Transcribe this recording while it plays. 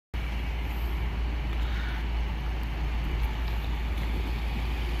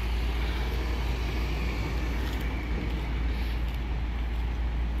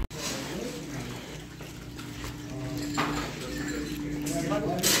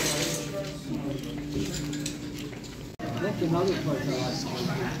another place I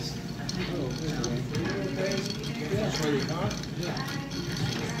like.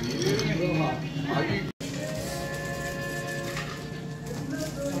 Real hot.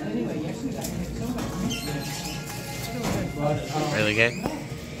 Really good?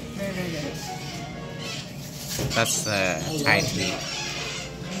 Very, very good. That's the Thai tea.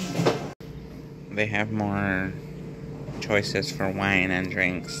 They have more choices for wine and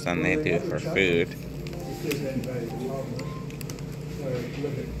drinks than they do for food.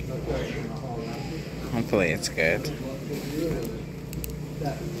 Hopefully it's good.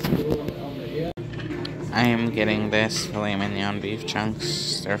 I am getting this filet mignon beef chunks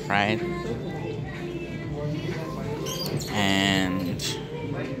stir fried. And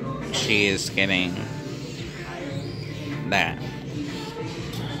she is getting that.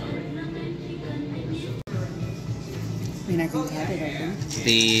 I mean, I can cut it open.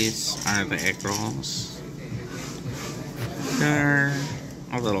 These are the egg rolls. They're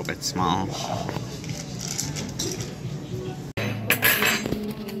a little bit small.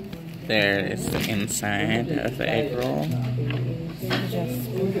 There is the inside of the egg roll.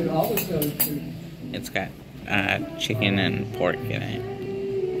 It's got chicken and pork in it.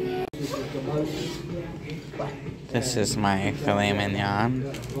 This is my filet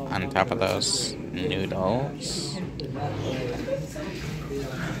mignon on top of those noodles.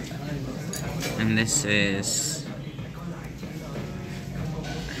 And this is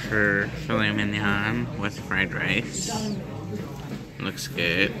her filet mignon with fried rice. Looks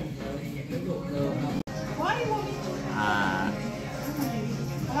good.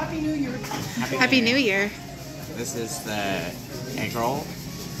 Happy New Year. Happy New Year. This is the egg roll.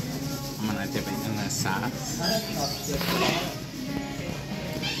 I'm gonna dip it in this sauce.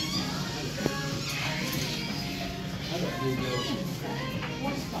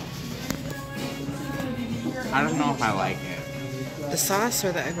 I don't know if I like it. The sauce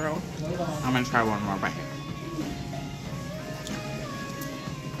or the egg roll? I'm gonna try one more bite.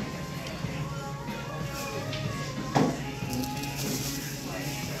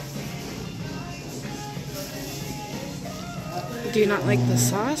 Do you not like the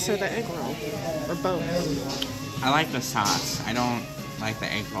sauce or the egg roll? Or both? I like the sauce. I don't like the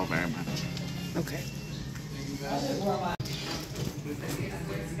egg roll very much. Okay.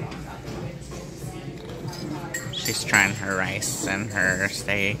 She's trying her rice and her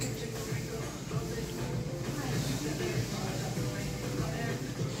steak.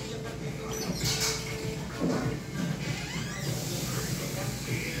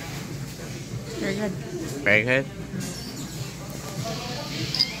 Very good. Very good.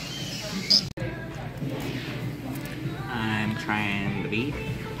 I'm trying the beef.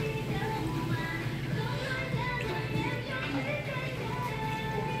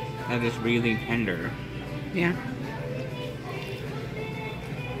 That is really tender. Yeah.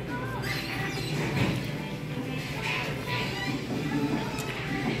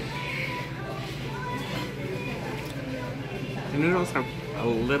 The noodles are a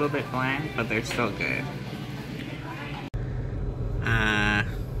little bit bland, but they're still good.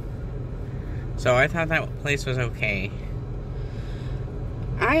 So I thought that place was okay.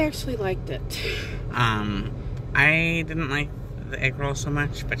 I actually liked it. I didn't like the egg roll so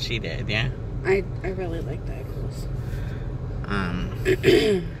much, but she did, yeah? I really like the egg rolls.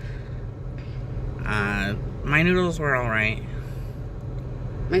 My noodles were alright.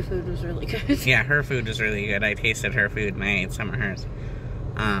 My food was really good. Yeah, her food was really good. I tasted her food and I ate some of hers.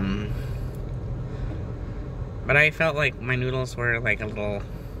 But I felt like my noodles were like a little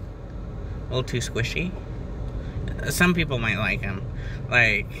too squishy. Some people might like them.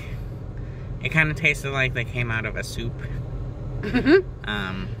 Like, it kind of tasted like they came out of a soup.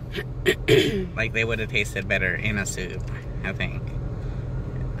 Like they would have tasted better in a soup, I think.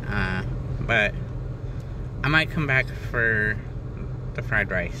 But I might come back for the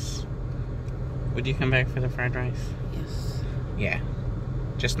fried rice. Would you come back for the fried rice? Yes. Yeah.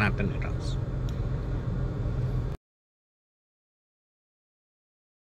 Just not the noodles.